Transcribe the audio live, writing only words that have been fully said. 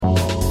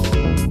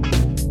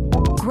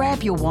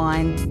grab your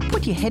wine,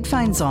 put your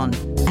headphones on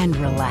and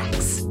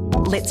relax.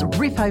 Let's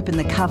rip open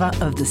the cover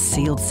of the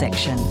sealed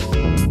section.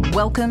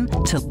 Welcome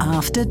to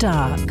After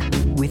Dark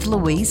with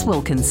Louise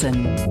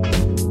Wilkinson.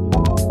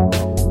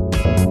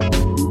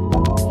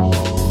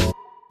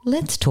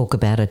 Let's talk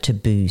about a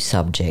taboo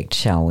subject,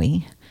 shall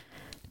we?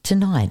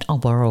 Tonight I'll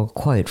borrow a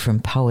quote from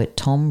poet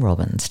Tom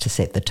Robbins to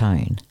set the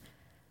tone.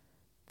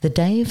 The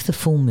day of the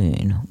full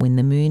moon, when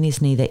the moon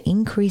is neither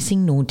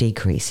increasing nor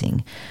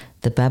decreasing,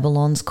 the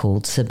Babylons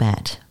called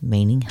Sabbat,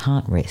 meaning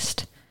heart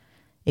rest.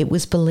 It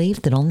was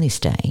believed that on this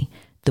day,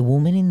 the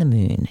woman in the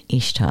moon,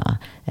 Ishtar,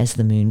 as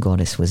the moon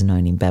goddess was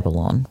known in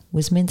Babylon,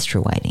 was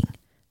menstruating.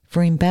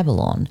 For in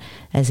Babylon,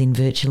 as in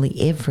virtually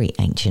every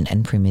ancient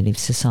and primitive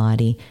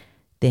society,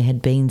 there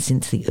had been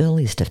since the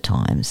earliest of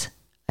times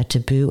a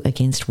taboo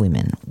against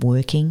women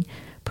working,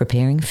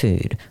 preparing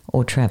food,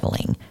 or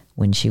travelling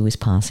when she was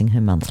passing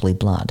her monthly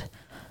blood.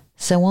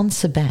 So on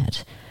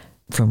Sabbat,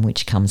 from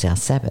which comes our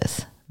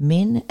Sabbath,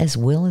 men as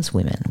well as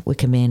women were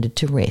commanded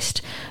to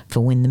rest,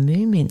 for when the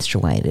moon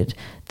menstruated,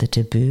 the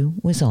taboo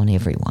was on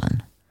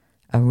everyone.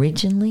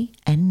 Originally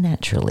and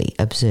naturally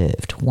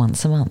observed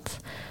once a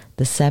month,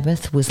 the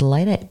Sabbath was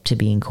later to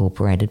be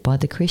incorporated by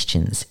the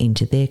Christians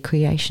into their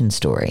creation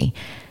story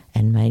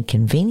and made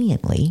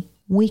conveniently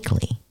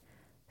weekly.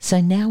 So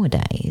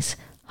nowadays,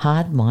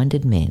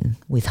 hard-minded men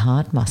with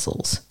hard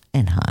muscles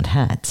and hard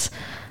hats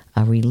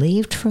are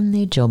relieved from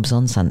their jobs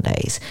on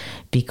Sundays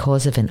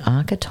because of an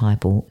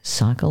archetypal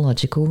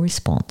psychological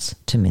response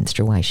to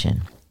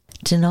menstruation.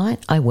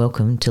 Tonight I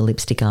welcome to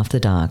Lipstick After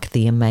Dark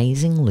the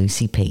amazing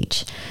Lucy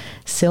Peach,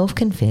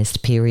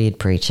 self-confessed period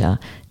preacher,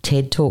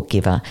 TED Talk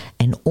giver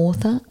and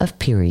author of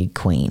Period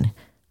Queen.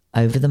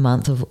 Over the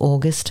month of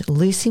August,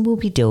 Lucy will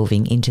be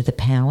delving into the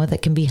power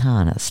that can be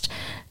harnessed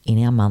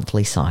in our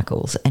monthly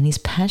cycles and is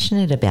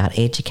passionate about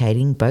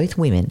educating both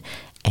women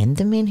and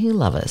the men who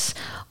love us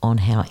on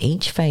how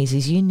each phase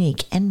is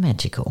unique and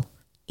magical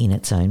in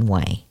its own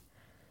way.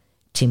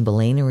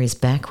 Timberlina is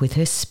back with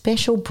her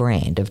special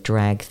brand of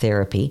drag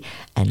therapy,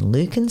 and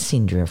Luke and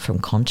Sindra from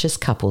Conscious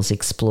Couples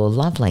explore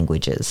love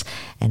languages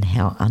and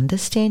how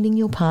understanding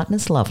your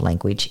partner's love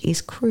language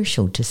is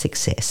crucial to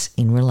success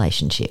in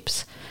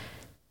relationships.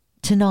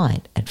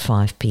 Tonight at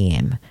 5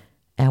 p.m,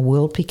 our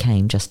world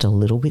became just a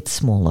little bit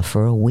smaller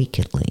for a week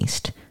at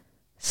least,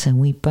 so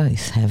we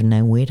both have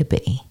nowhere to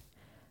be.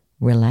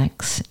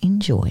 Relax,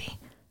 enjoy,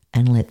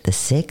 and let the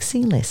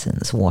sexy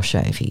lessons wash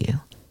over you.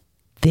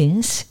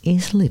 This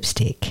is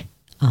Lipstick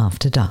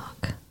After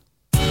Dark.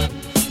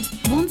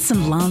 Want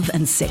some love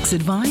and sex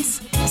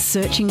advice?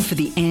 Searching for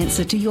the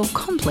answer to your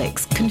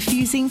complex,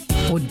 confusing,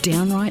 or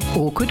downright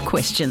awkward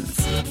questions?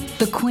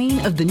 The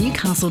queen of the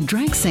Newcastle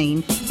drag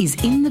scene is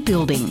in the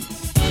building.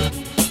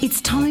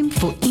 It's time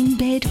for In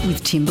Bed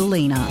with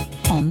Timberlina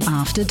on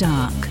After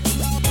Dark.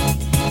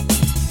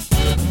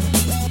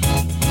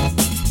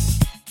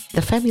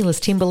 The fabulous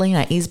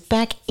Timberlina is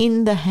back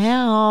in the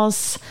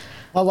house.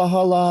 Holla,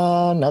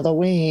 holla, another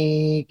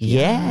week.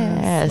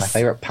 Yes. My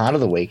favourite part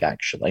of the week,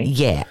 actually.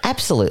 Yeah,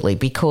 absolutely,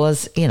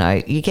 because, you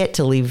know, you get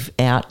to live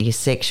out your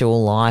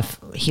sexual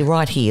life here,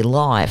 right here,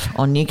 live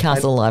on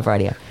Newcastle Live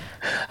Radio.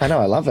 I know,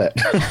 I love it.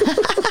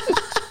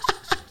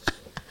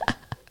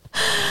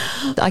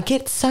 I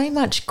get so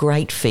much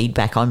great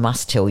feedback, I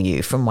must tell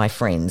you, from my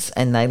friends,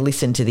 and they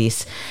listen to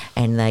this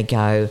and they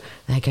go,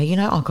 you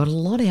know, I got a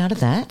lot out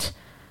of that.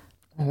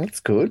 Oh, that's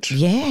good.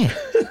 Yeah.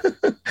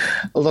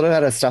 A lot of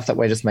that is stuff that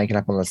we're just making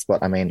up on the spot.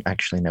 I mean,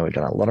 actually, no, we've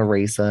done a lot of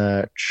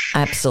research.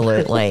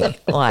 Absolutely.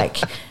 Like,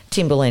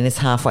 Timberlina's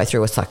halfway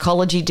through a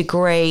psychology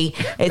degree.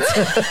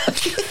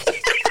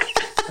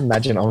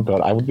 Imagine, oh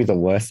God, I would be the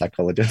worst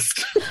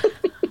psychologist.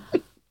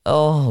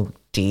 Oh,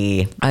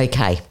 dear.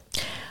 Okay.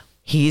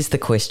 Here's the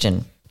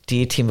question.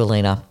 Dear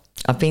Timberlina,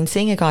 I've been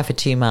seeing a guy for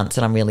 2 months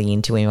and I'm really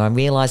into him. I'm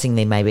realising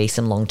there may be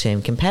some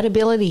long-term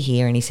compatibility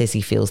here, and he says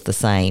he feels the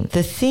same.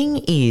 The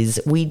thing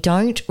is, we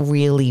don't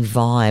really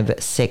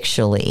vibe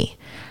sexually.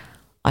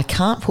 I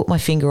can't put my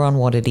finger on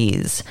what it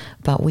is,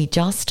 but we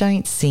just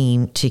don't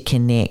seem to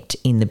connect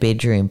in the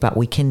bedroom, but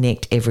we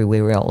connect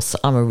everywhere else.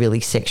 I'm a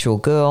really sexual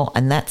girl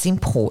and that's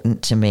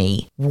important to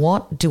me.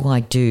 What do I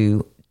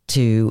do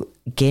to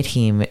get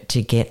him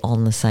to get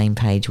on the same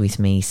page with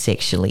me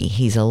sexually?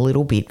 He's a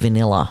little bit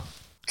vanilla.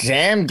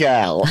 Damn,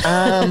 gal.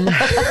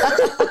 I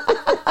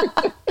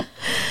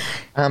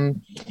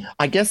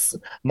guess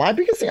my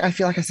biggest thing, I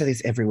feel like I say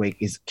this every week,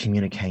 is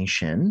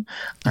communication.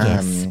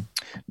 Yes.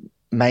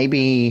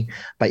 Maybe,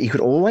 but you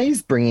could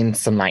always bring in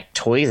some like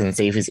toys and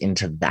see if he's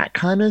into that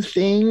kind of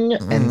thing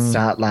and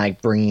start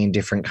like bringing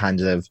different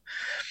kinds of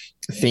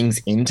things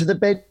into the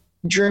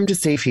bedroom to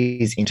see if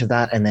he's into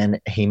that. And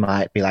then he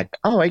might be like,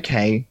 oh,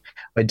 okay,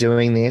 we're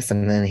doing this.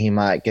 And then he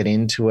might get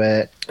into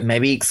it,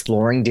 maybe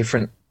exploring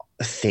different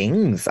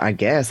things, I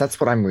guess. That's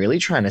what I'm really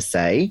trying to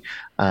say.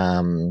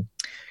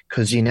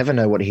 Because you never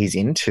know what he's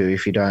into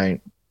if you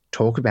don't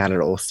talk about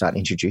it or start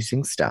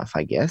introducing stuff,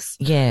 I guess.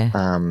 Yeah.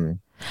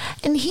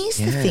 And here's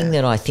the thing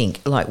that I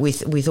think, like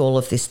with all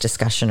of this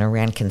discussion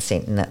around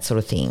consent and that sort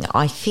of thing,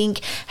 I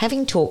think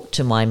having talked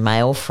to my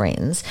male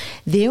friends,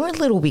 they're a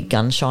little bit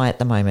gun shy at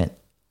the moment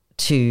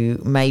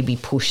to maybe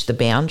push the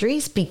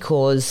boundaries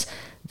because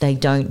they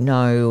don't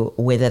know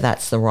whether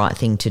that's the right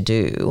thing to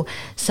do.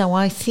 So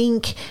I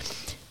think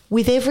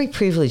with every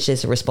privilege,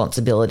 there's a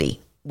responsibility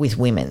with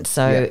women.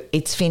 So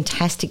it's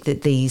fantastic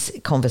that these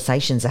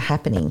conversations are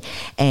happening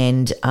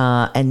and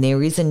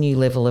there is a new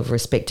level of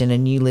respect and a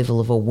new level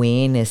of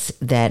awareness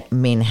that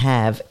men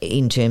have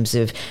in terms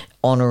of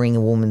honouring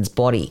a woman's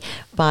body.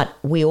 But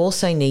we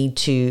also need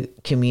to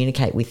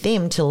communicate with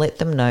them to let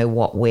them know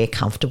what we're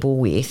comfortable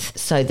with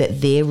so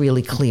that they're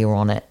really clear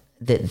on it,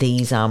 that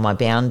these are my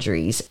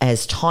boundaries,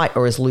 as tight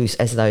or as loose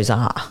as those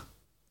are.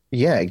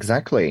 Yeah,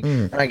 exactly.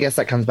 And I guess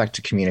that comes back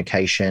to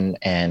communication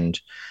and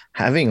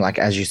having, like,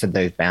 as you said,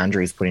 those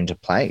boundaries put into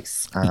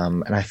place.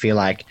 And I feel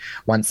like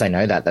once they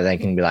know that they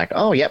can be like,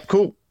 oh, yep,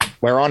 cool,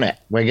 we're on it.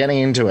 We're getting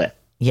into it.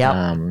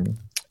 Yeah.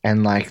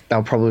 And like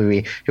he'll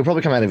probably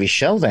come out of his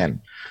shell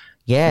then.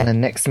 Yeah. And the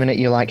next minute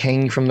you're like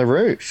hanging from the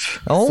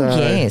roof. Oh,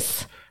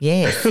 so.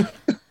 Yes.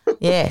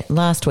 Yeah,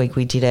 last week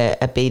we did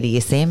a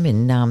BDSM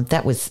and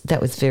that was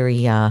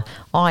very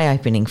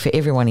eye-opening for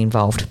everyone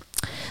involved.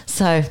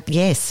 So,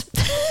 yes.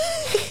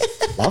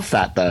 Love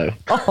that though.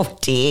 Oh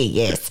dear,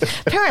 yes.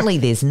 Apparently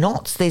there's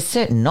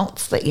certain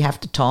knots that you have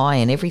to tie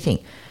and everything.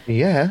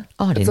 Yeah.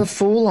 Oh, it's a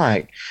full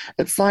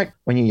it's like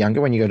when you're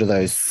younger, when you go to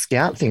those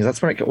scout things,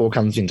 that's when it all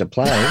comes into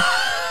play.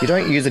 You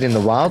don't use it in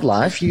the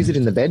wildlife, use it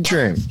in the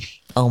bedroom.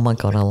 Oh my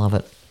God, I love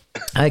it.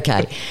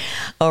 Okay.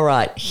 All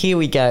right, here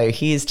we go.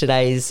 Here's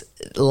today's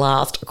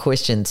last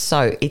question.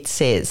 So it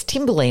says,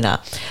 Timberlina,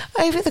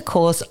 over the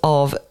course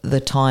of the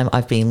time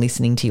I've been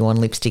listening to you on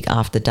Lipstick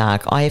After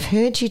Dark, I have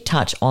heard you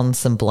touch on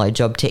some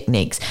blowjob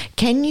techniques.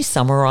 Can you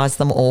summarise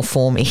them all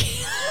for me?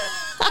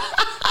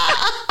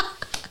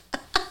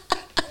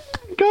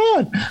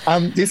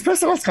 God. This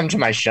person has come to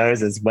my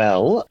shows as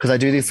well because I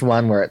do this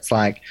one where it's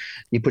like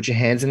you put your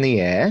hands in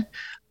the air.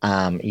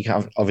 You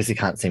obviously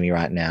can't see me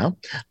right now.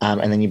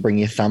 And then you bring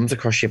your thumbs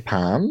across your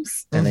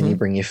palms and then you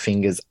bring your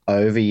fingers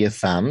over your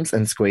thumbs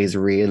and squeeze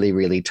really,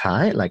 really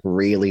tight, like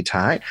really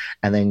tight.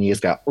 And then you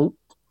just go, oop,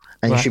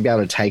 and you should be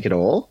able to take it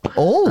all.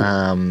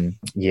 Oh.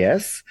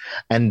 Yes.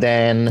 And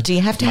then... Do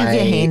you have to have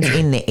your hands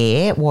in the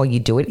air while you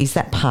do it? Is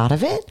that part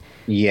of it?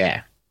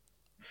 Yeah.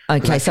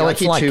 Okay, so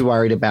it's you're too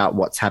worried about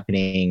what's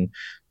happening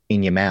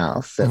in your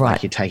mouth that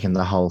like you're taking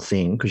the whole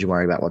thing because you're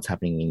worried about what's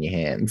happening in your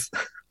hands.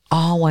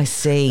 Oh, I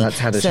see. That's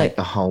how to take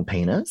the whole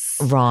penis.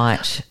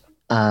 Right.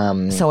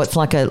 So it's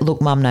like a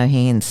look, mum, no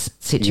hands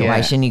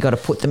situation. You got to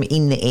put them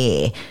in the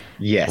air.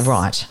 Yes.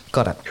 Right.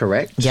 Got it.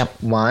 Correct.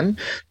 Yep. 1.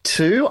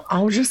 2,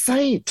 I'll just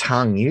say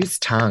tongue. Use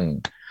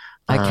tongue.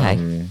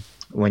 Okay.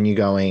 When you're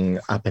going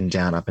up and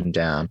down,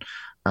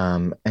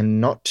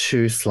 and not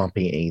too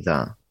sloppy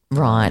either.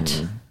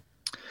 Right.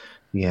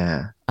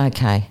 Yeah.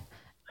 Okay.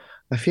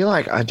 I feel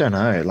like, I don't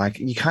know, like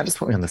you can't just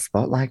put me on the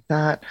spot like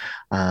that.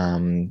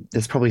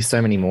 There's probably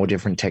so many more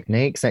different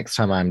techniques. Next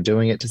time I'm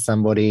doing it to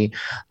somebody,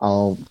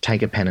 I'll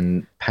take a pen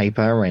and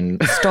paper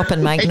and... Stop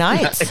and make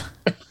notes.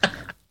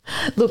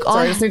 Look,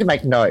 I just need to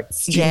make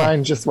notes. Do you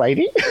mind just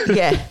waiting?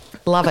 Yeah.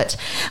 Love it.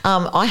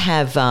 I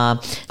have, I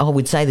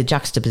would say, the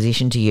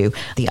juxtaposition to you,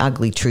 the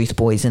Ugly Truth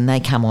Boys, and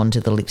they come on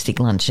to the Lipstick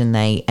Lunch and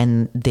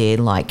they're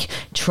like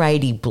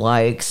tradie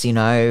blokes, you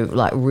know,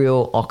 like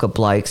real ochre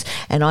blokes.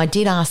 And I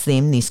did ask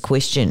them this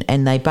question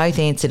and they both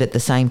answered at the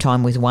same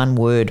time with one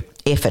word,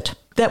 effort.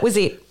 That was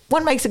it.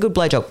 What makes a good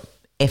blowjob?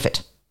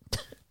 Effort.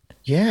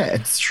 Yeah,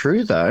 it's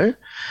true though.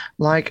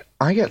 Like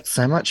I get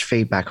so much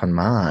feedback on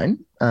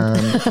mine.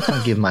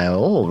 I give my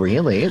all,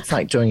 really. It's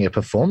like doing a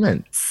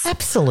performance.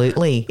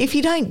 Absolutely. If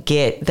you don't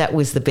get that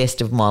was the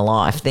best of my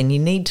life, then you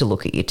need to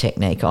look at your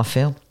technique, I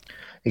feel.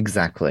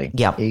 Exactly.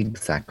 Yep.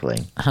 Exactly.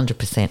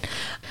 100%.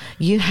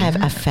 You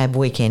have a fab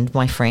weekend,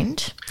 my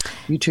friend.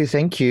 You too,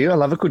 thank you. I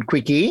love a good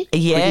quickie.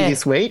 Yeah. Quickie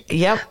this week.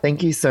 Yep.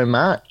 Thank you so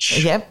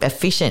much. Yep,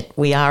 efficient.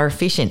 We are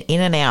efficient.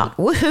 In and out.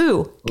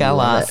 Woohoo. Go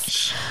love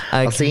us. Okay.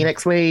 I'll see you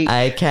next week.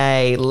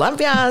 Okay.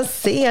 Love ya.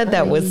 See ya. Bye.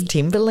 That was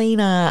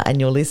Timberlina and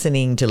you're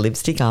listening to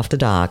Lipstick After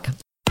Dark.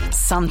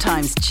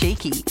 Sometimes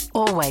cheeky,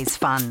 always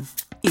fun.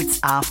 It's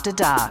After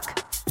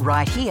Dark,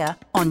 right here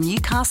on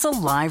Newcastle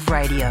Live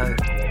Radio.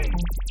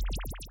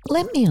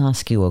 Let me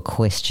ask you a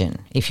question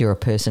if you're a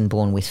person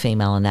born with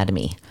female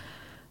anatomy.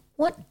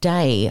 What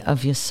day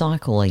of your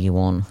cycle are you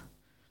on?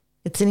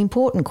 It's an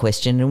important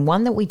question and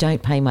one that we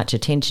don't pay much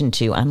attention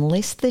to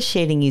unless the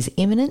shedding is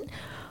imminent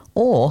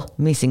or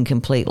missing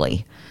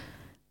completely.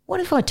 What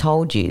if I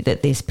told you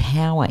that there's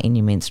power in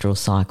your menstrual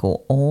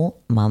cycle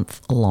all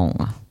month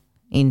long?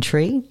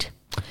 Intrigued?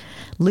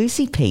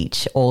 Lucy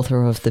Peach,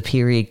 author of The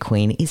Period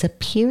Queen, is a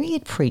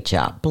period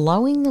preacher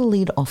blowing the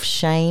lid off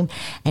shame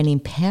and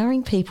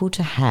empowering people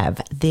to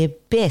have their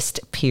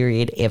best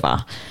period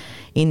ever.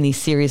 In this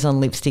series on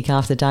Lipstick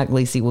After Dark,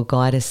 Lucy will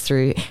guide us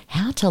through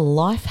how to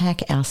life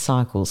hack our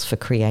cycles for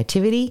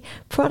creativity,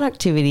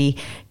 productivity,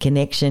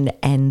 connection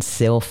and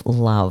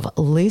self-love.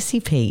 Lucy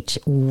Peach,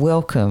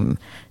 welcome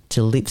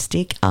to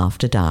Lipstick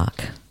After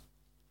Dark.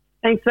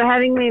 Thanks for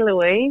having me,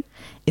 Louise.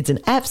 It's an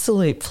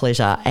absolute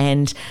pleasure.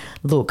 And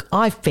look,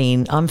 I'm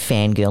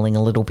fangirling a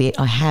little bit.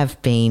 I have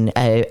been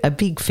a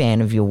big fan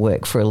of your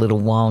work for a little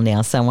while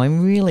now, so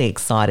I'm really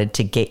excited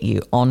to get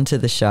you onto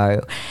the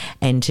show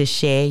and to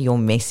share your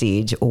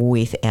message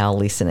with our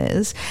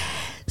listeners.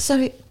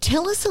 So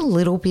tell us a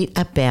little bit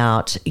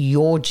about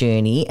your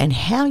journey and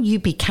how you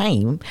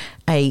became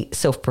a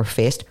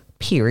self-professed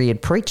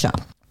period preacher.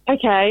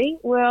 Okay,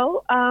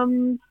 well,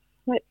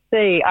 let's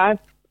see.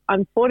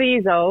 I'm 40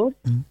 years old.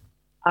 Mm.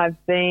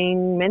 I've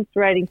been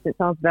menstruating since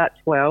I was about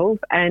 12,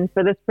 and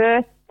for the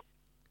first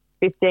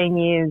 15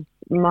 years,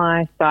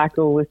 my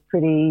cycle was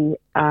pretty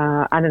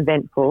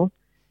uneventful.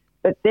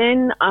 But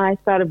then I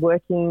started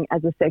working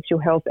as a sexual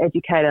health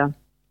educator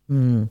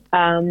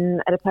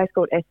at a place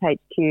called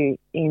SHQ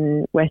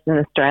in Western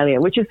Australia,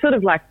 which is sort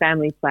of like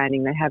family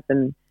planning. They have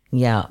them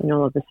in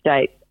all of the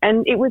states.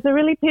 And it was a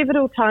really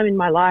pivotal time in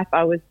my life.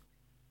 I was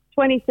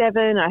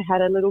 27. I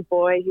had a little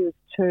boy who was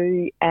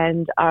 2,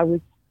 and I was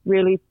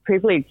really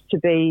privileged to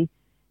be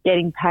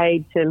getting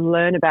paid to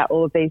learn about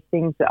all of these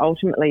things that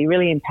ultimately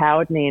really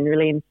empowered me and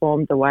really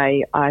informed the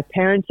way I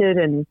parented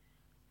and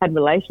had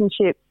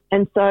relationships.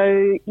 And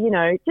so,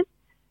 just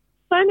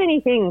so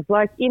many things,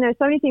 so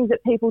many things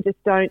that people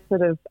just don't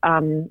sort of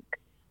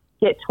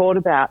get taught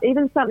about.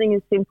 Even something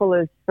as simple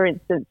as, for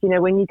instance,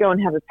 when you go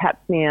and have a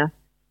pap smear,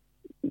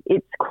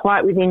 it's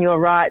quite within your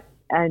rights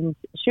and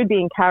should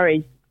be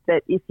encouraged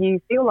that if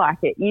you feel like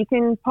it, you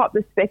can pop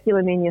the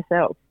speculum in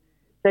yourself.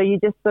 So you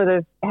just sort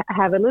of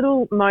have a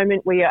little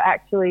moment where you're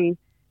actually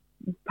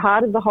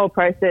part of the whole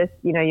process.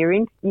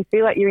 You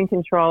feel like you're in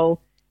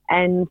control,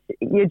 and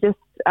you're just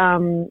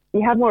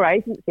you have more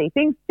agency.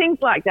 Things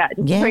like that,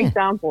 just for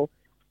example.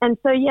 And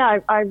so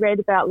I read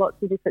about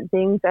lots of different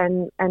things,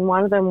 and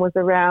one of them was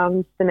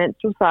around the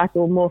menstrual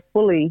cycle, more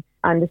fully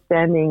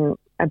understanding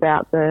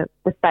about the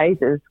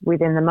phases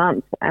within the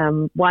month.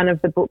 One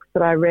of the books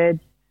that I read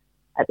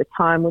at the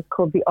time was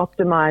called The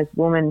Optimized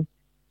Woman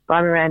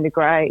by Miranda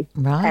Gray.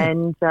 Right.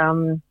 And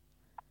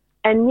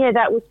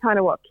that was kind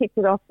of what kicked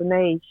it off for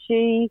me.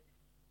 She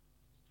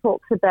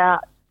talks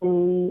about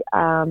the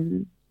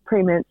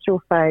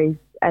premenstrual phase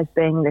as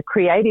being the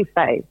creative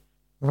phase.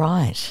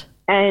 Right.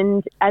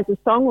 And as a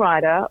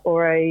songwriter,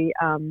 or a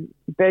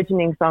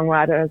burgeoning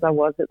songwriter as I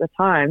was at the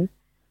time,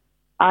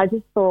 I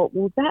just thought,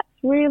 well, that's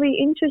really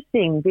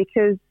interesting,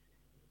 because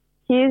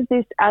here's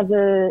this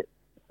other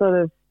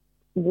sort of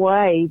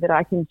way that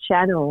I can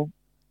channel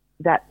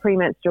that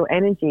premenstrual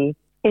energy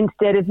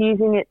instead of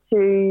using it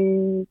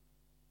to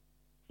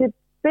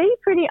be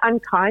pretty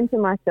unkind to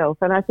myself.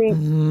 And I think,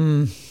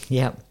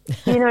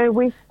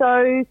 we're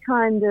so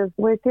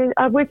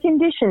we're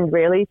conditioned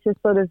really to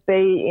sort of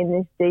be in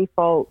this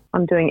default,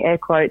 I'm doing air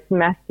quotes,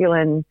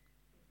 masculine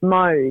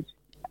mode,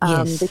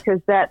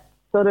 because that's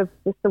sort of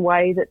just the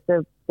way that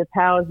the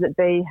powers that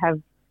be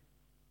have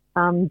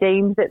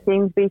deemed that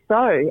things be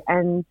so.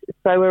 And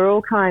so we're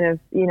all kind of,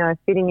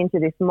 fitting into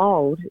this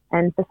mold.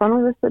 And for some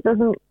of us, it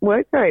doesn't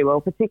work very well,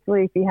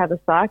 particularly if you have a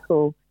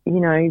cycle,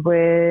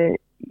 where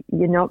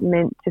you're not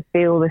meant to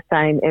feel the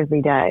same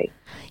every day.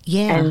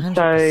 Yeah, and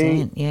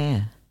 100%,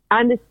 yeah.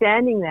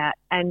 Understanding that,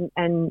 and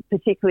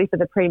particularly for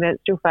the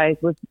premenstrual phase,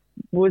 was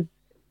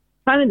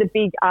kind of the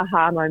big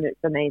aha moment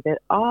for me, that,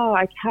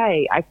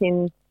 okay,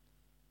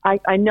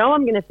 I know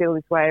I'm going to feel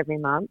this way every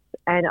month,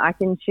 and I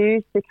can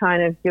choose to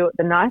kind of do it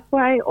the nice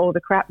way or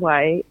the crap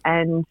way.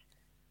 And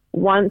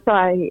once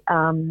I,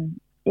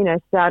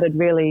 started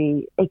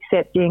really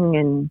accepting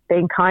and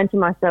being kind to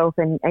myself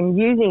and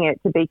using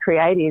it to be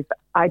creative,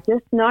 I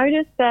just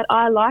noticed that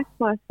I liked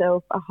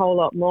myself a whole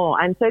lot more.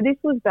 And so this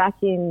was back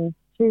in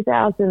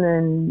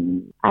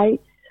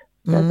 2008,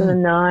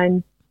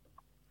 2009.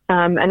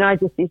 And I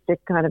just used to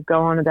kind of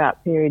go on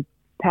about period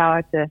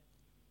power to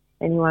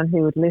anyone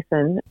who would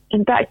listen.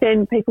 And back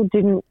then, people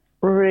didn't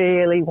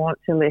really want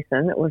to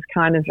listen. It was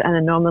kind of an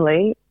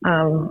anomaly.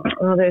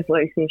 There's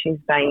Lucy. She's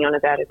banging on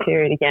about her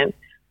period again.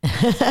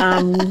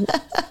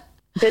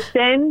 But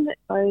then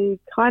I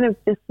kind of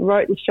just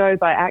wrote the show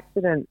by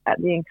accident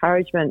at the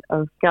encouragement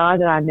of a guy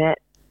that I met,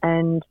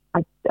 and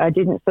I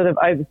didn't sort of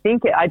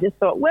overthink it. I just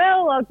thought,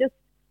 well, I'll just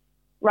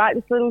write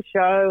this little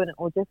show and it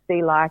will just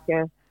be like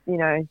a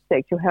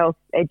sexual health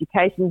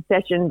education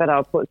session, but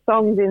I'll put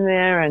songs in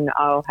there and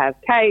I'll have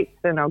cakes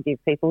and I'll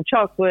give people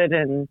chocolate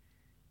and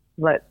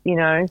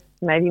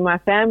maybe my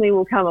family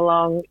will come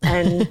along.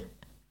 And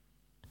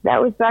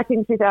that was back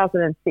in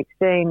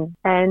 2016.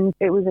 And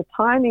it was a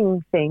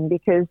timing thing,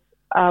 because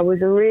I was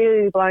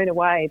really blown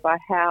away by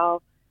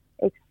how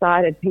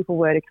excited people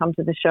were to come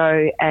to the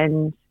show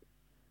and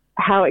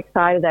how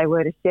excited they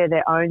were to share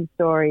their own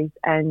stories.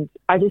 And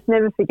I just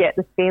never forget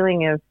the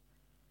feeling of,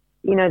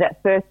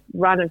 that first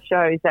run of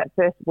shows, that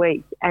first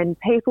week, and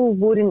people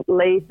wouldn't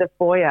leave the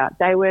foyer.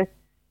 They were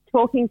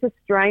talking to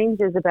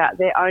strangers about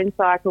their own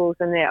cycles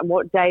and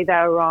what day they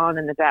were on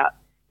and about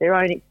their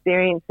own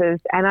experiences.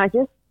 And I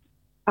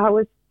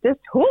was just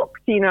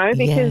hooked,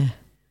 because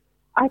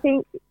I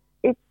think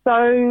it's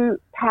so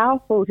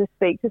powerful to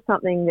speak to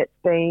something that's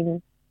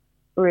been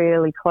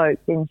really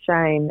cloaked in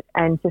shame,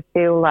 and to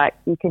feel like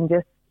you can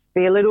just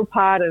be a little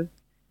part of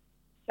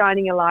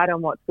shining a light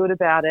on what's good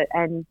about it.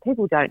 And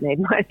people don't need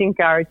much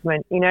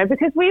encouragement, you know,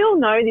 because we all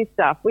know this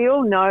stuff. We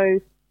all know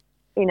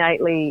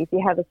innately, if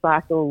you have a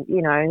cycle,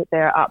 you know,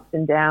 there are ups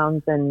and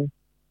downs, and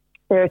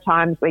there are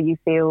times where you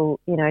feel,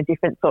 you know,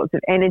 different sorts of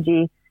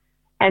energy.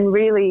 And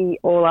really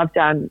all I've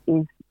done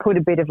is put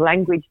a bit of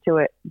language to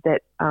it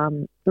that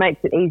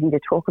makes it easy to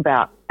talk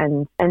about.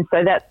 And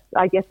so that's,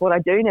 I guess, what I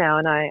do now.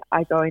 And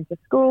I go into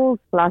schools.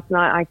 Last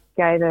night I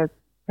gave a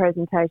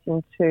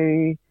presentation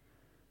to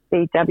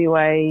the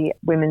WA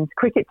women's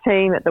cricket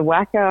team at the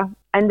WACA.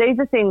 And these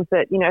are things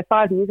that, you know,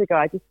 5 years ago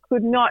I just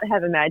could not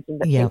have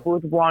imagined that people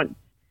would want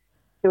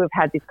to have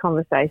had this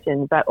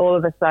conversation. But all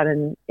of a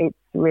sudden it's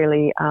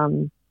really,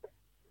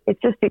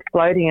 it's just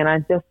exploding. And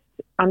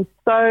I'm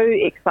so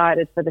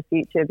excited for the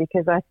future,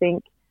 because I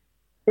think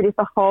that if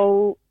a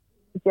whole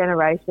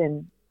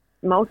generation,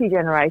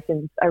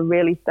 multi-generations are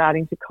really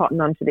starting to cotton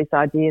onto this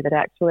idea that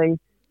actually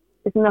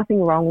there's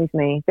nothing wrong with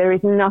me. There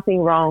is nothing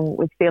wrong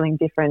with feeling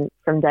different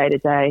from day to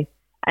day.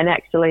 And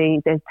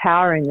actually there's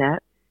power in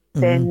that.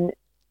 Then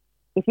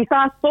if you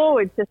fast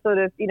forward to sort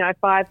of, you know,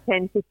 5,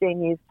 10,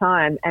 15 years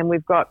time, and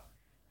we've got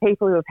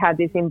people who have had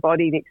this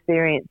embodied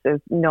experience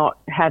of not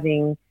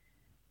having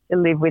to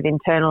live with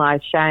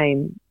internalized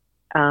shame,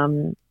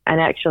 and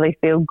actually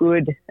feel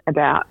good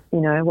about, you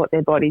know, what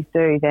their bodies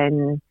do,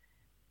 then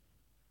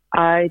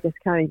I just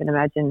can't even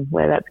imagine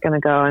where that's going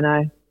to go. And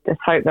I just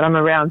hope that I'm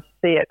around to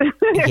see it.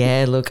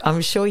 Yeah, look,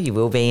 I'm sure you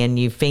will be, and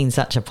you've been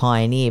such a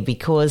pioneer,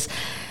 because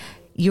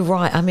you're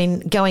right. I mean,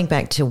 going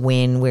back to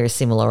when we're a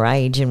similar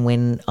age and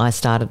when I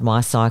started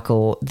my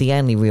cycle, the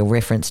only real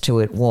reference to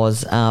it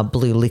was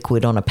blue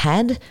liquid on a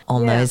pad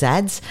on those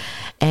ads.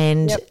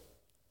 And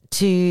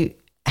to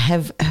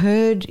have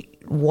heard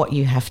what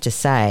you have to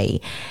say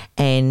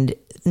and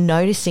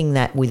noticing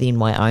that within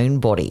my own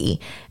body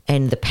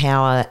and the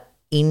power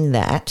in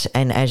that,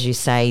 and as you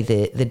say,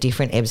 the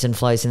different ebbs and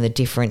flows and the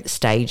different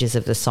stages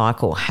of the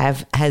cycle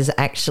has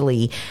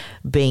actually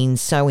been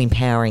so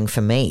empowering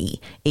for me,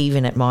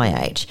 even at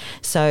my age.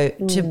 So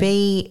to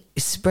be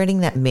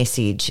spreading that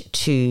message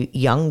to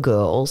young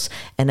girls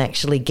and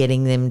actually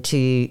getting them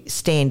to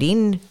stand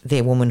in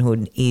their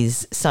womanhood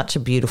is such a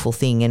beautiful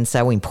thing and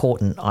so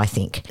important, I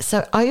think.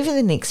 So over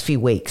the next few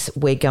weeks,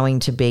 we're going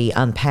to be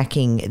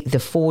unpacking the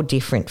 4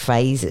 different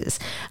phases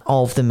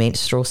of the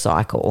menstrual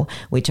cycle,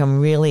 which I'm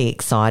really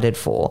excited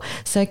for.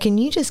 So can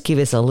you just give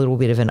us a little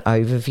bit of an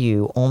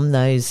overview on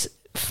those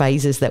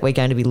phases that we're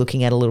going to be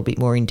looking at a little bit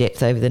more in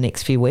depth over the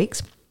next few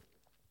weeks?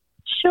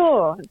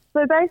 Sure.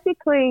 So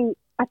basically,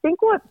 I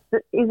think what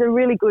is a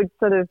really good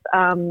sort of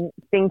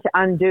thing to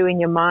undo in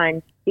your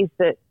mind is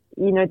that,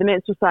 you know, the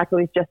menstrual cycle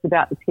is just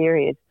about the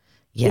period.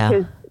 Yeah.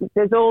 Because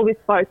there's all this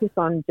focus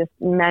on just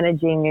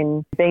managing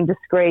and being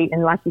discreet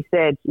and, like you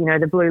said, you know,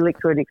 the blue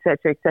liquid, et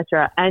cetera, et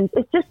cetera. And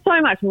it's just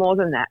so much more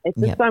than that. It's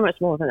just so much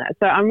more than that.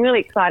 So I'm really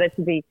excited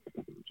to be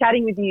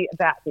chatting with you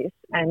about this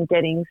and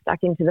getting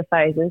stuck into the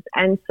phases.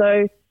 And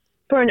so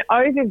for an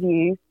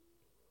overview,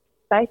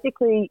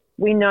 basically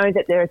we know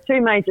that there are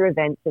 2 major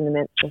events in the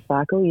menstrual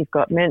cycle. You've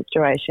got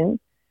menstruation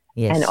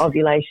and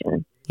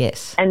ovulation.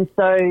 Yes. And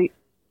so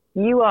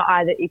you are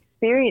either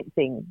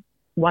experiencing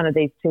one of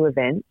these 2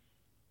 events,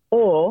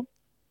 or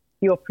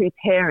you're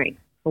preparing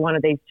for one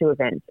of these 2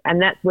 events.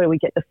 And that's where we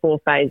get the 4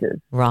 phases.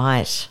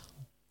 Right.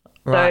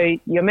 So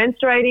you're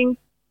menstruating,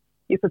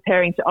 you're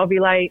preparing to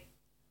ovulate,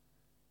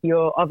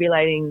 you're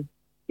ovulating,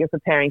 you're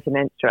preparing to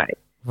menstruate.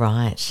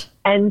 Right.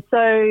 And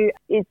so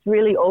it's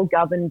really all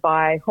governed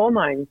by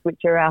hormones, which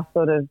are our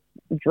sort of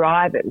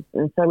drivers.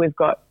 And so we've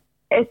got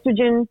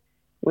estrogen,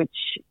 which,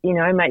 you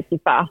know, makes you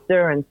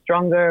faster and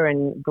stronger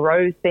and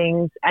grows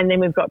things. And then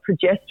we've got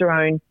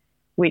progesterone,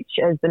 which,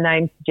 as the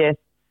name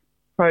suggests,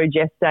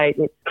 progestate,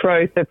 it's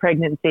pro for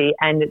pregnancy,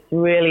 and it's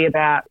really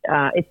about,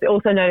 it's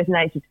also known as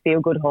nature's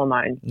feel-good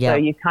hormone. Yep. So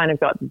you've kind of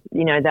got,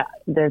 you know,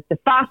 the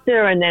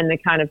faster and then the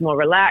kind of more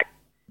relaxed,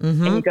 and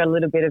you've got a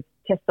little bit of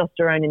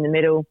testosterone in the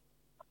middle.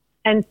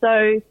 And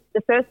so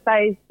the first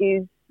phase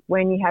is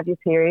when you have your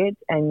period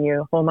and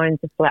your hormones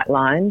are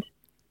flatlined.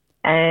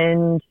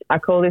 And I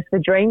call this the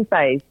dream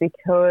phase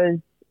because,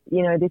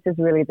 you know, this is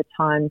really the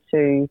time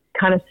to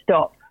kind of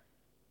stop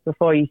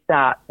before you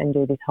start and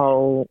do this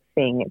whole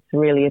thing. It's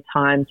really a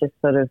time to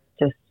sort of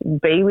just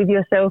be with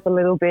yourself a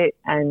little bit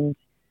and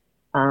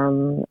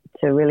to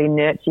really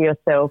nurture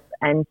yourself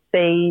and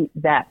see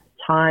that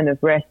time of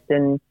rest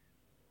and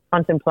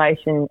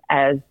contemplation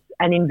as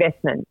an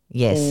investment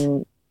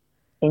in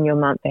your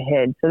month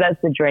ahead. So that's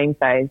the dream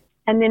phase.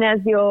 And then as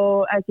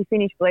you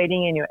finish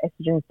bleeding and your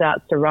estrogen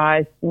starts to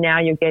rise, now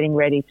you're getting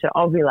ready to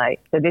ovulate.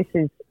 So this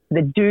is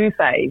the do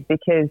phase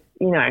because,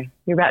 you know,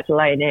 you're about to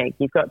lay an egg.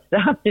 You've got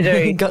stuff to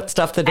do. You've got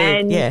stuff to do,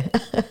 and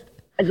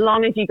as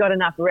long as you got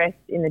enough rest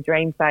in the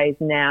dream phase,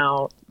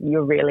 now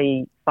you're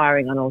really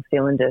firing on all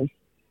cylinders,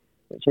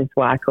 which is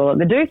why I call it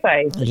the do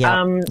phase.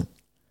 Yep.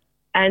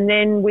 And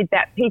then with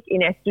that peak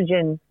in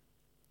estrogen,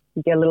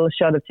 you get a little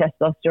shot of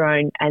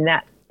testosterone, and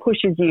that's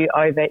pushes you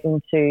over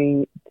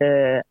into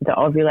the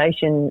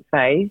ovulation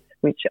phase,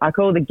 which I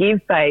call the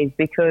give phase,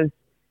 because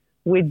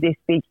with this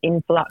big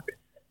influx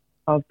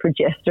of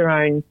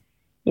progesterone,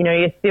 you know,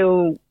 you're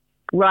still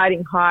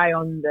riding high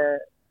on the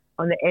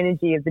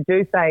energy of the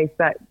do phase,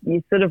 but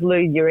you sort of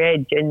lose your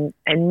edge, and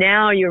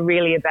now you're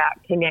really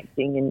about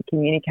connecting and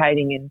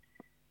communicating and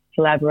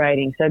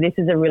collaborating. So this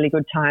is a really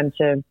good time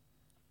to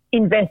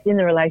invest in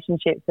the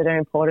relationships that are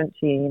important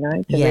to you, you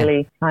know, to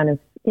really kind of,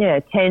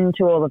 tend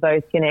to all of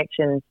those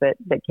connections that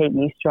keep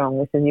you strong.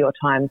 This is your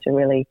time to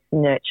really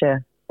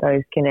nurture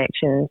those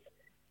connections.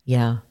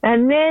 Yeah.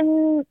 And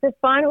then the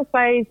final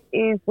phase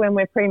is when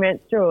we're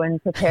premenstrual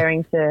and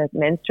preparing to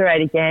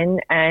menstruate again,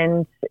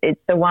 and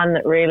it's the one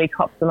that really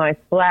cops the most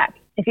flack.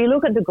 If you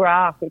look at the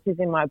graph, which is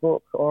in my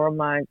book or on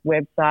my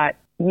website,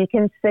 you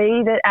can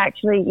see that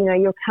actually, you know,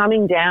 you're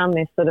coming down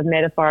this sort of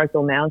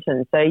metaphorical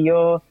mountain. So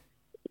you're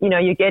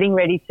getting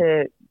ready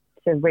to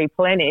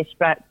replenish,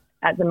 but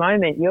at the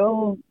moment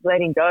you're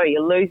letting go.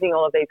 You're losing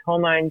all of these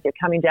hormones. You're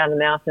coming down the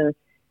mountain.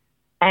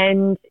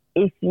 And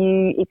if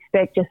you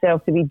expect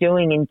yourself to be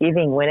doing and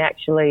giving when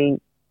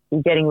actually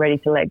you're getting ready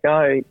to let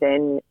go,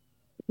 then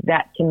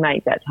that can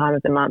make that time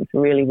of the month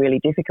really, really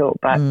difficult.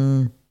 But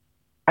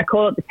I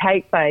call it the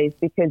take phase,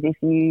 because if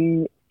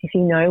you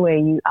know where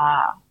you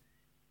are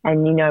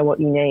and you know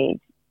what you need,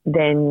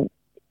 then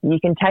you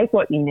can take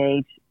what you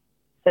need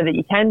so that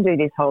you can do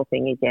this whole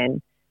thing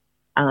again.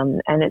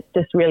 And it's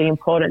just really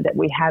important that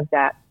we have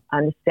that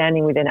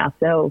understanding within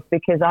ourselves,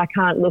 because I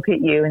can't look at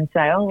you and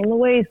say, oh,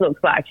 Louise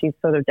looks like she's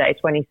sort of day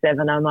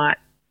 27. I might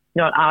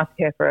not ask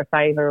her for a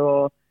favour,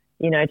 or,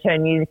 you know,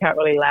 turn music up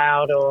really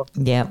loud, or,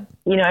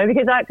 you know,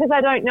 because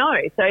I don't know.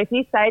 So if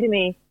you say to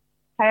me,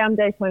 hey, I'm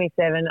day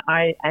 27,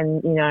 I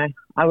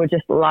would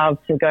just love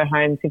to go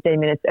home 15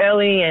 minutes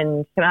early,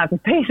 and can I have a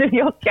piece of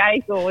your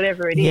cake or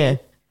whatever it is,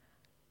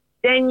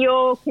 then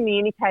you're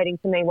communicating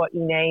to me what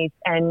you need.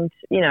 And,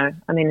 you know,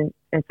 I mean,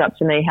 it's up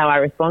to me how I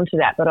respond to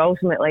that. But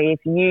ultimately, if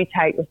you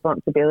take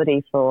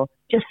responsibility for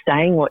just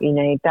saying what you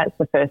need, that's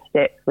the first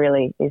step,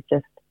 really, is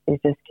just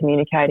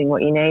communicating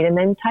what you need and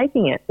then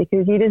taking it,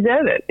 because you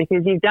deserve it,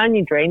 because you've done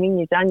your dreaming,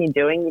 you've done your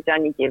doing, you've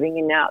done your giving,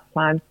 and now it's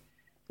time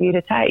for you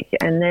to take.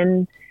 And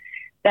then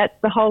that's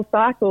the whole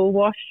cycle: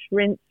 wash,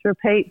 rinse,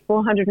 repeat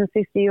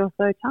 450 or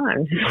so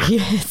times. Yeah,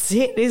 that's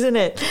it, isn't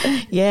it?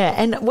 Yeah,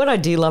 and what I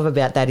do love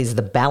about that is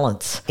the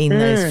balance in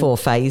those 4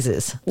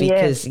 phases,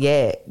 because,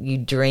 you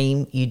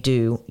dream, you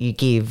do, you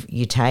give,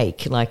 you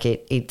take. Like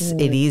it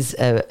is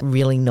a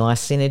really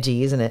nice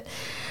synergy, isn't it?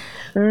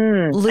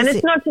 And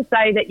it's not to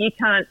say that you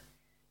can't,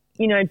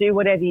 you know, do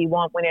whatever you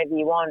want whenever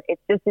you want.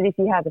 It's just that if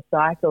you have a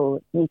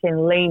cycle, you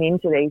can lean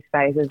into these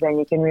phases and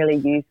you can really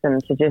use them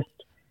to just,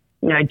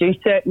 you know, do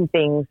certain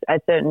things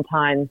at certain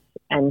times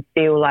and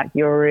feel like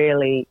you're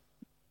really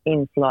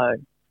in flow.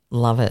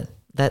 Love it.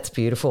 That's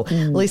beautiful.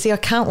 Lucy, I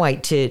can't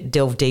wait to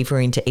delve deeper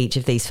into each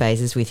of these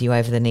phases with you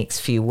over the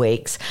next few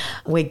weeks.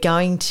 We're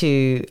going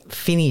to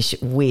finish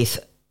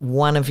with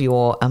one of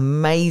your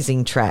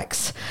amazing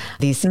tracks.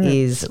 This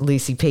is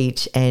Lucy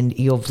Peach and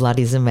Your Blood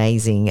is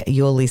Amazing.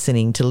 You're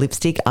listening to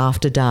Lipstick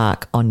After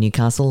Dark on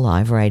Newcastle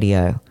Live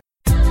Radio.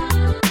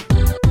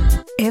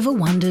 Ever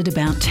wondered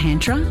about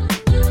Tantra?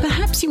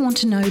 Perhaps you want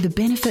to know the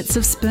benefits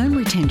of sperm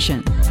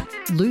retention.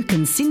 Luke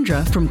and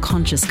Sindra from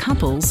Conscious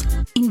Couples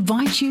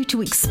invite you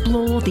to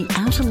explore the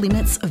outer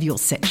limits of your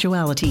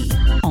sexuality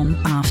on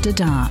After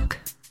Dark.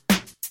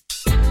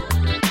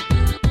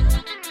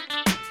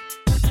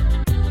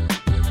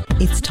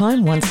 It's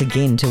time once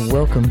again to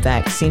welcome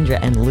back Sindra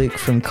and Luke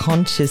from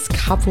Conscious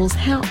Couples.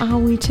 How are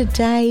we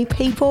today,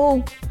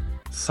 people?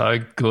 So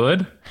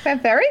good. We're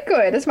very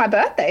good. It's my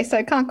birthday,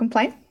 so can't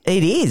complain.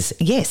 It is,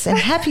 yes, and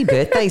happy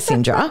birthday,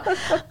 Sindra.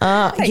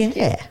 Thank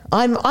you.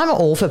 I'm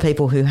all for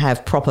people who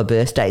have proper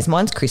birthdays.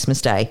 Mine's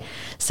Christmas Day,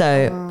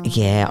 so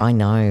yeah, I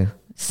know.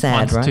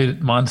 Sad,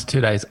 right? Mine's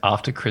 2 days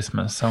after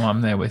Christmas, so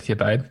I'm there with you,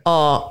 babe.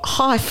 Oh,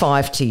 high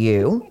five to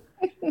you.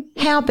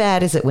 How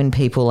bad is it when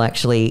people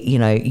actually, you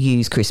know,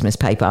 use Christmas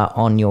paper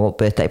on your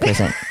birthday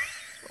present?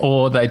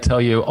 Or they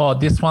tell you, oh,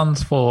 this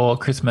one's for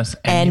Christmas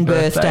and your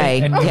birthday.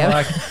 And you're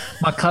like,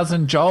 my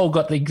cousin Joel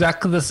got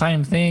exactly the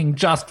same thing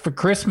just for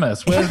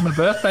Christmas. Where's my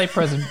birthday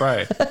present,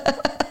 bro?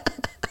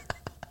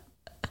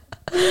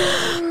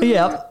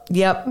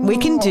 Yep. We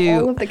can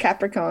do all of the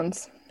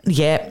Capricorns.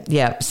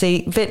 Yeah.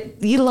 See,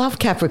 but you love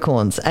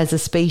Capricorns as a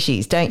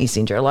species, don't you,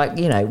 Sindra? Like,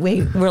 you know,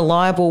 we're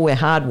reliable, we're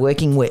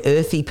hardworking, we're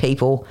earthy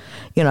people,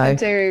 you know,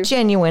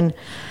 genuine.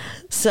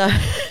 So,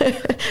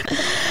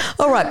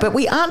 all right, but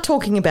we aren't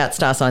talking about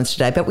star signs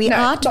today, but we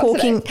are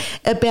talking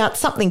about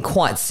something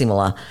quite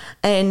similar,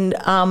 and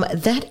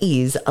that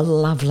is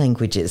love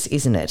languages,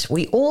 isn't it?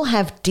 We all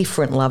have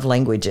different love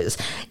languages.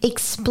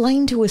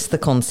 Explain to us the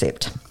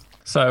concept.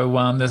 So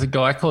there's a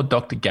guy called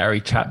Dr. Gary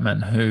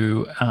Chapman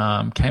who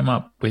came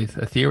up with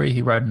a theory.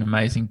 He wrote an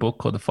amazing book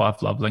called The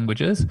 5 Love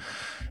Languages,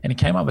 and he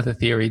came up with a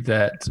theory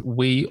that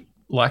we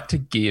like to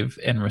give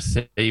and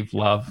receive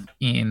love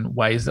in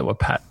ways that were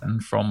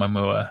patterned from when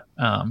we were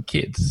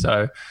kids.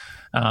 So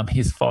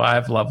His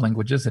 5 love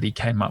languages that he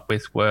came up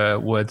with were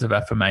words of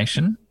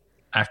affirmation,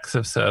 acts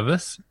of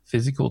service,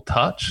 physical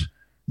touch,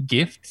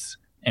 gifts,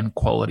 and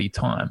quality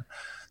time.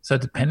 So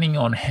depending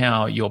on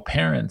how your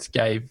parents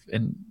gave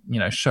and,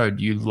 showed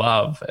you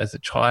love as a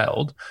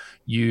child,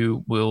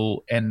 you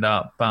will end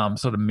up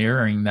sort of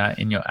mirroring that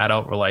in your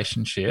adult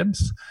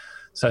relationships.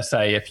 So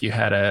say if you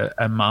had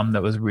a mum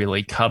that was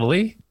really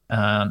cuddly,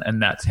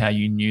 and that's how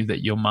you knew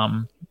that your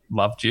mum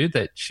loved you,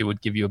 that she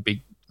would give you a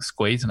big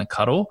squeeze and a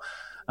cuddle,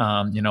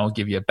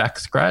 give you a back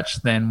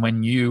scratch, then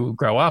when you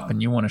grow up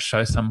and you want to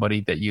show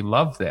somebody that you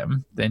love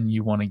them, then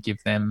you want to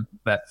give them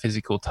that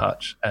physical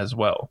touch as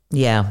well.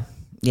 Yeah.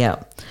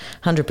 Yeah,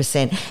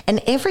 100%. And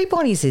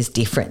everybody's is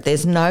different.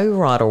 There's no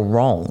right or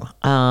wrong.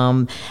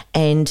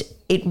 And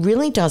it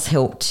really does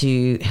help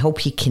you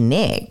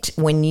connect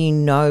when you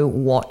know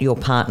what your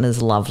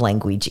partner's love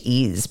language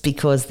is,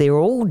 because they're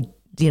all,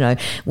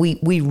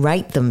 we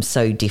rate them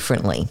so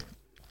differently.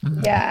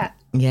 Yeah.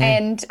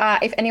 And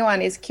if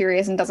anyone is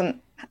curious and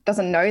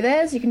doesn't know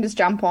theirs, you can just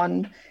jump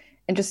on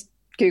and just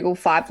Google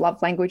 5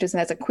 love languages, and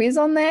there's a quiz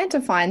on there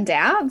to find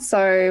out.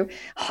 So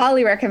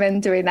highly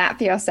recommend doing that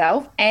for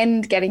yourself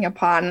and getting a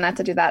partner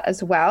to do that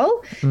as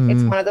well.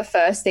 It's one of the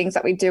first things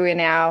that we do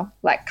in our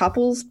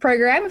couples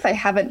program if they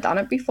haven't done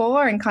it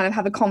before, and kind of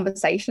have a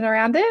conversation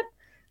around it.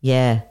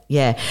 Yeah,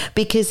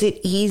 because it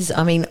is,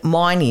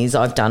 mine is,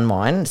 I've done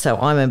mine, so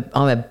I'm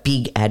a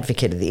big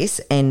advocate of this.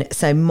 And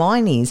so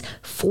mine is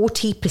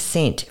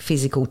 40%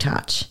 physical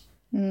touch.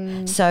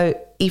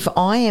 So if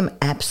I am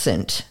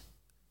absent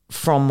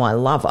from my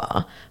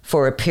lover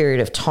for a period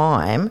of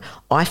time,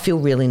 I feel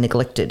really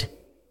neglected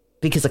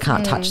because I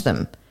can't touch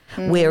them.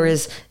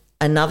 Whereas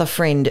another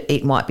friend,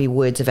 it might be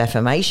words of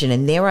affirmation,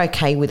 and they're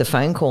okay with a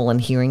phone call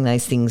and hearing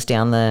those things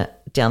down the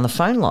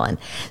phone line.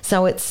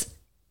 So it's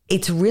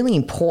really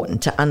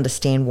important to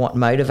understand what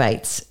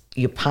motivates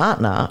your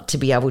partner to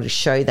be able to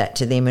show that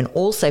to them, and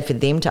also for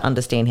them to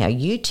understand how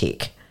you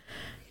tick.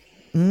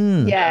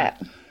 Yeah,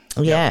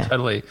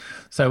 totally.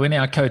 So in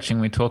our coaching,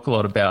 we talk a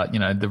lot about,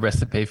 the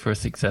recipe for a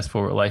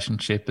successful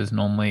relationship is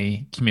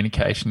normally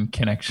communication,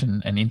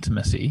 connection, and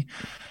intimacy.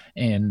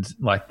 And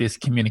this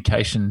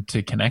communication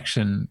to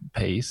connection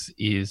piece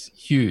is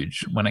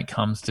huge when it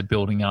comes to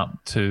building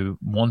up to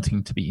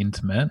wanting to be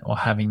intimate or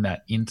having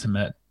that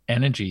intimate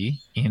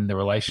energy in the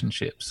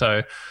relationship.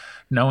 So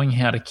knowing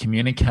how to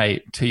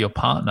communicate to your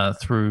partner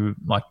through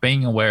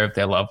being aware of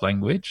their love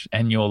language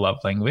and your love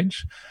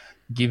language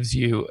gives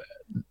you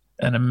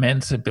an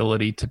immense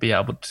ability to be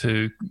able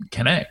to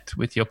connect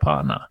with your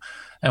partner.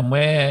 And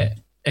where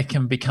it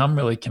can become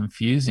really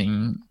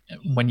confusing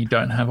when you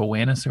don't have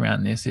awareness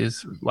around this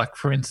is,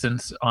 for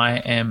instance, I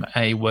am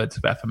a words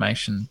of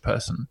affirmation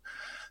person.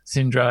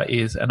 Sindra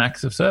is an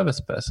acts of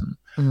service person.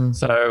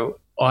 So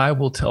I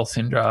will tell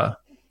Sindra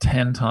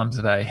 10 times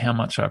a day how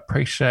much I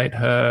appreciate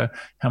her,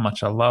 how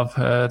much I love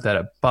her, that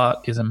her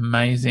butt is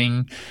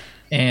amazing.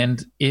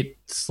 And it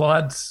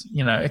slides,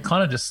 it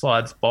kind of just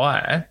slides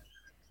by.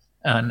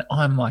 And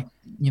I'm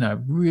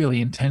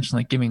really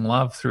intentionally giving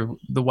love through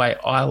the way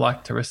I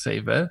like to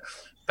receive it.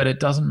 But it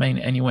doesn't mean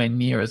anywhere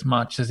near as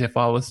much as if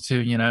I was to,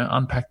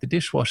 unpack the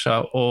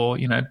dishwasher or,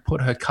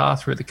 put her car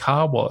through the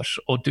car wash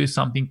or do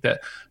something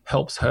that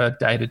helps her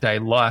day-to-day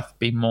life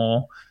be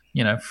more,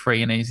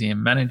 free and easy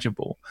and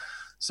manageable.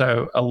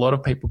 So a lot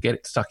of people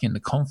get stuck into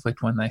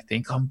conflict when they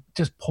think, I'm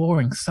just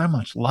pouring so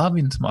much love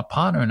into my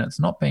partner and it's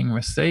not being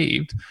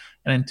received.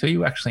 And until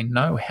you actually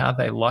know how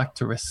they like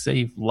to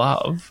receive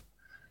love,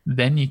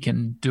 then you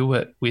can do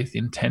it with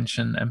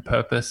intention and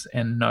purpose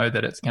and know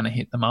that it's going to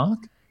hit the mark.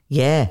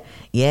 Yeah.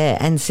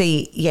 And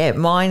see,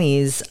 mine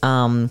is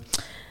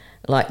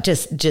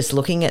just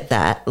looking at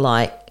that,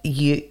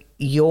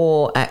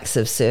 your acts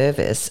of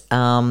service.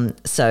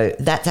 So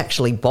that's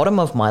actually bottom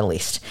of my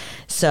list.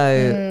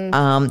 So,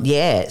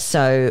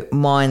 so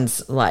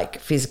mine's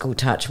physical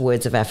touch,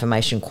 words of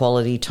affirmation,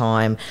 quality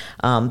time.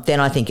 Then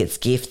I think it's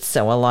gifts.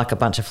 So I like a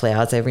bunch of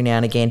flowers every now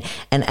and again.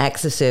 And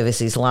acts of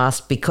service is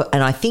last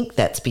and I think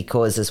that's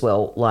because as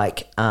well,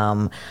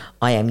 I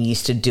am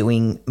used to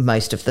doing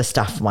most of the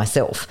stuff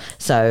myself.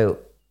 So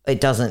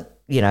it doesn't,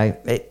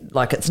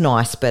 it's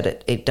nice,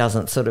 but it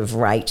doesn't sort of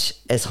rate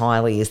as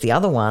highly as the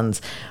other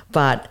ones.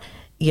 But,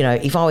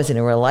 if I was in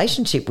a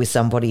relationship with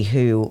somebody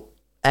who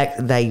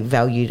they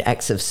valued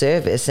acts of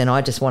service and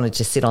I just wanted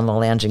to sit on the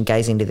lounge and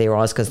gaze into their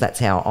eyes because that's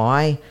how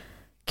I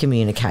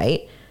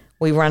communicate,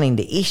 we run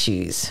into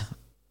issues.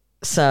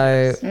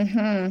 So,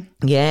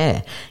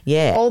 yeah.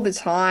 All the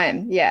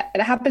time. Yeah,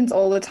 it happens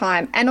all the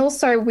time. And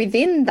also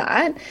within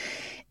that,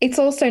 it's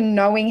also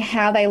knowing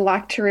how they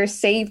like to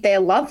receive their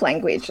love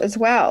language as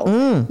well.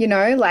 Words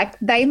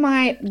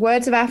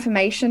of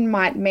affirmation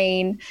might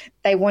mean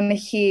they want to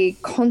hear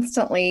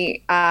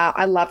constantly,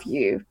 I love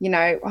you,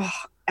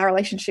 our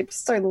relationship is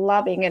so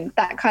loving and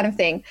that kind of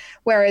thing.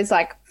 Whereas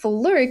for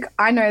Luke,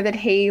 I know that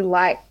he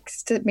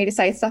likes me to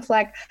say stuff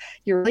like,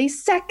 you're really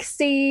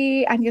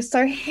sexy and you're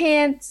so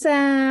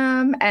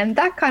handsome and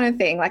that kind of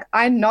thing.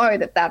 I know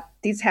that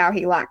is how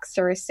he likes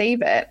to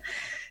receive it.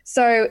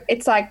 So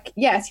it's like,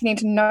 yes, you need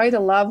to know the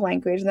love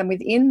language, and then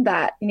within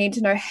that, you need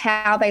to know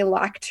how they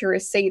like to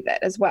receive it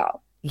as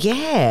well.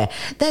 Yeah,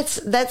 that's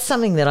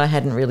something that I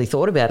hadn't really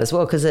thought about as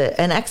well, because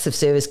an acts of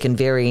service can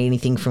vary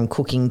anything from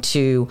cooking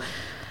to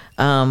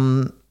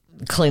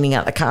cleaning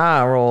out the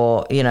car,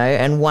 or, you know,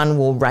 and one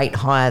will rate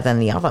higher than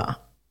the other.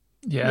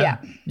 Yeah.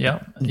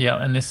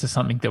 And this is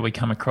something that we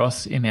come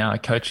across in our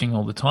coaching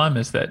all the time,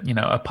 is that, you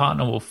know, a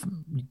partner will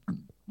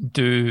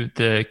do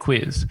the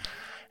quiz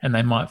and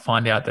they might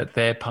find out that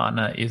their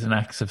partner is an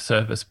acts of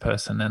service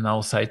person, and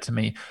they'll say to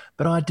me,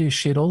 but I do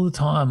shit all the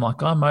time.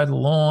 Like, I mow the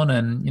lawn,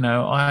 and, you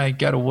know, I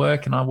go to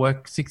work and I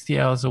work 60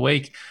 hours a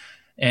week.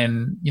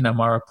 And, you know,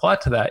 my reply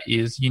to that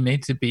is, you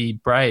need to be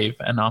brave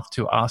enough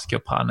to ask your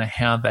partner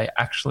how they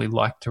actually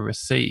like to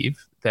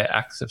receive their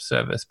acts of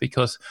service,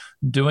 because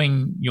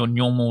doing your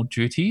normal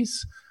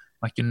duties,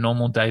 like your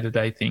normal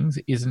day-to-day things,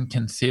 isn't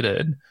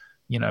considered,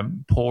 you know,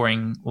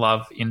 pouring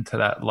love into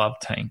that love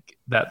tank.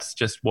 That's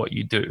just what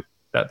you do.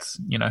 That's,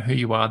 you know, who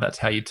you are. That's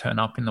how you turn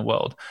up in the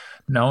world.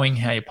 Knowing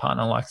how your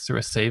partner likes to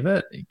receive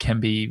it can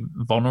be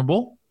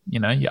vulnerable. You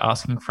know, you're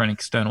asking for an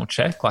external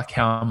check, like,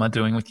 how am I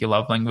doing with your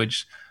love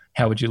language?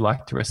 How would you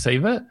like to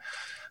receive it?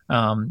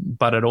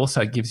 But it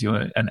also gives you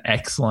an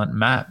excellent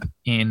map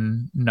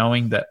in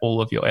knowing that all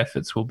of your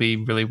efforts will be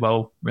really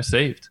well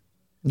received.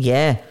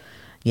 Yeah.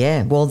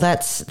 Well,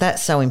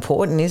 that's so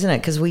important, isn't it?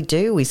 Because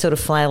we sort of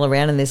flail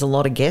around and there's a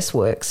lot of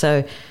guesswork.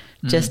 So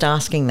just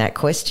asking that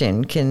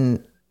question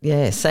can,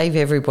 save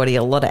everybody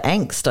a lot of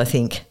angst, I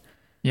think.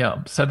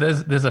 Yeah. So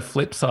there's a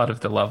flip side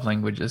of the love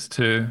languages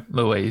too,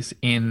 Louise,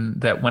 in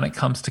that when it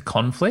comes to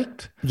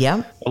conflict,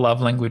 the love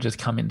languages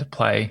come into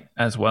play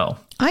as well.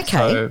 Okay.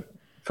 So,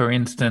 for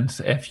instance,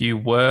 if you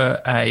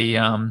were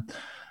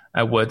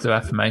a words of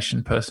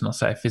affirmation person, or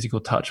say a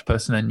physical touch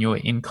person, and you were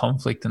in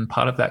conflict, and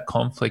part of that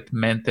conflict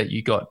meant that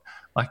you got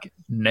like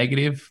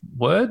negative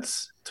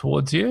words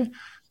towards you,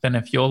 then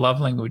if your love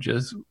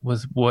languages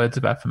was words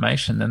of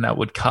affirmation, then that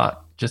would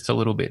cut just a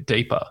little bit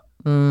deeper.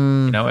 You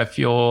know, if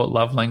your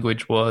love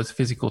language was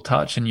physical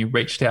touch and you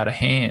reached out a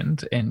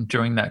hand, and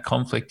during that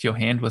conflict your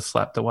hand was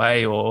slapped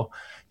away, or,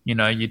 you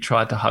know, you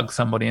tried to hug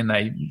somebody and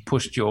they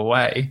pushed you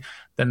away,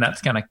 then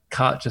that's going to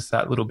cut just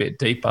that little bit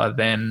deeper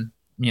than,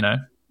 you know,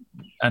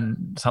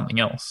 and something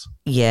else.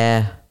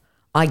 Yeah,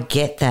 I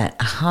get that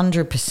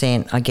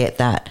 100%. I get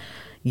that.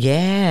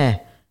 Yeah.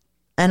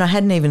 And I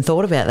hadn't even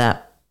thought about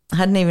that. I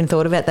hadn't even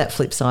thought about that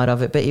flip side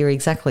of it, but you're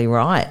exactly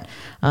right.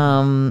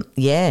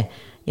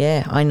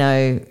 Yeah, I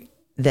know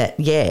that,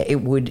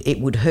 it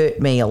would hurt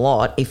me a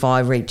lot if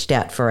I reached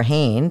out for a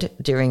hand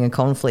during a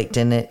conflict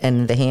and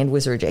the hand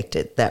was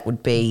rejected. That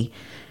would be,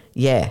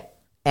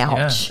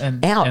 ouch. Yeah,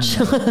 ouch.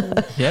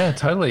 Yeah,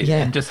 totally. Yeah.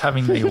 And just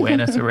having the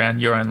awareness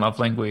around your own love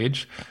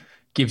language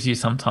gives you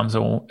sometimes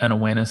an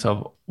awareness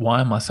of,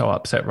 why am I so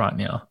upset right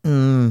now?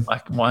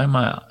 Like, why am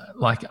I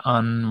like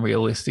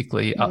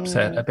unrealistically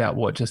upset about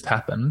what just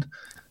happened?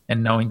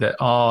 And knowing that,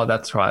 oh,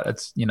 that's right.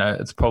 It's, you know,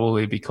 it's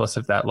probably because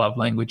of that love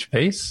language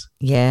piece.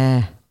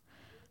 Yeah.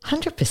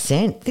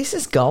 100%. This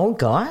is gold,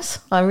 guys.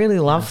 I really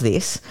love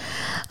this.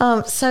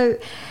 It's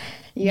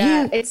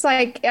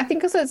like, I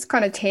think because it's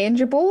kind of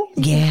tangible,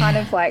 you can kind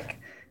of like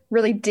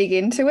really dig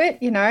into it.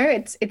 You know,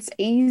 it's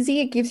easy.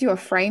 It gives you a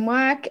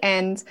framework,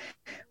 and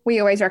we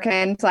always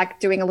recommend like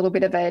doing a little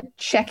bit of a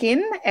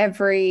check-in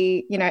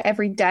every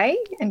day,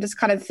 and just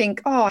kind of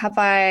think, oh, have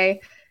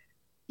I,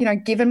 you know,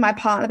 given my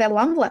partner their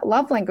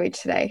love language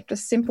today?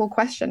 Just simple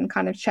question,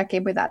 kind of check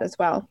in with that as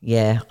well.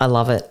 Yeah, I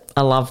love it.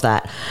 I love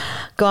that.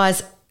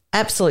 Guys,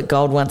 absolute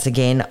gold once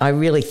again. I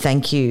really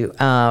thank you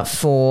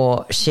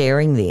for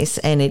sharing this,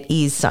 and it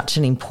is such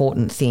an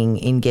important thing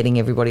in getting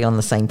everybody on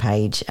the same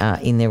page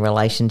in their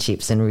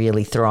relationships and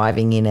really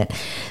thriving in it.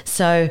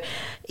 So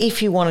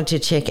if you wanted to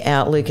check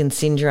out Luke and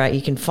Sindra,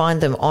 you can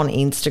find them on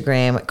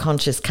Instagram,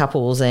 Conscious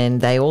Couples,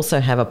 and they also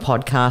have a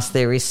podcast.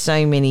 There is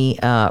so many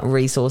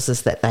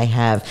resources that they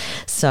have.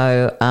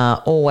 So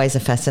always a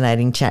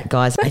fascinating chat,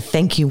 guys. I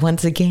thank you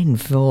once again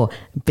for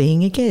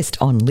being a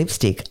guest on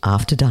Lipstick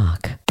After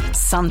Dark.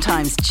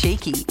 Sometimes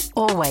cheeky,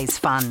 always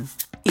fun.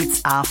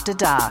 It's After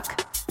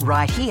Dark,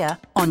 right here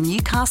on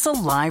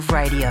Newcastle Live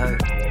Radio.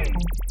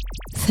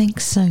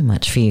 Thanks so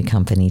much for your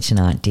company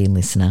tonight, dear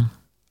listener.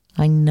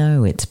 I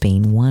know it's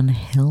been one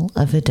hell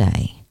of a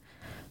day.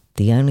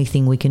 The only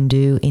thing we can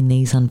do in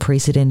these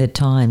unprecedented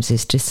times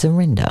is to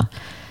surrender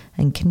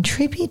and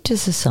contribute to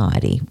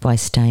society by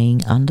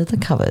staying under the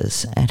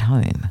covers at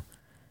home.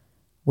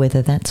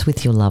 Whether that's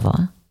with your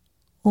lover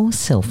or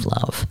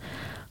self-love,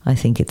 I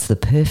think it's the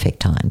perfect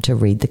time to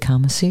read the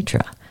Kama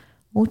Sutra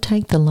or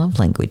take the love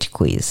language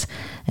quiz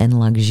and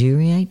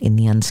luxuriate in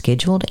the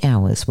unscheduled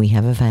hours we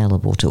have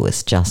available to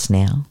us just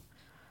now.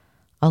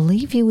 I'll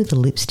leave you with a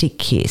lipstick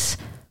kiss,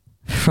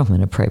 from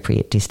an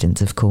appropriate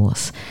distance, of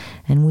course,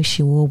 and wish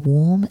you a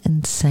warm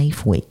and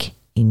safe week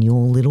in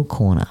your little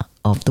corner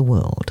of the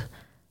world.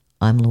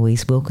 I'm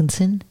Louise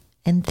Wilkinson,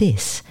 and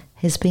this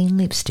has been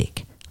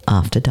Lipstick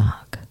After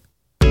Dark.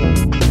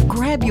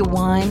 Grab grab your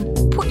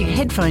wine, put your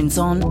headphones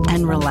on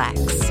and relax.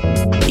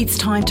 It's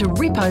time to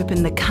rip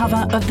open the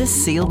cover of the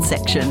sealed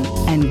section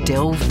and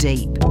delve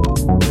deep.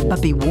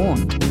 But be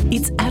warned,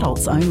 it's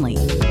adults only.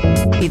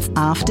 It's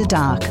After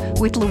Dark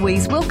with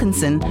Louise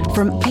Wilkinson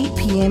from 8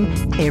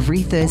 p.m.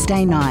 every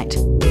Thursday night,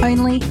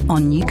 only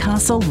on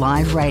Newcastle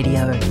Live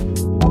Radio.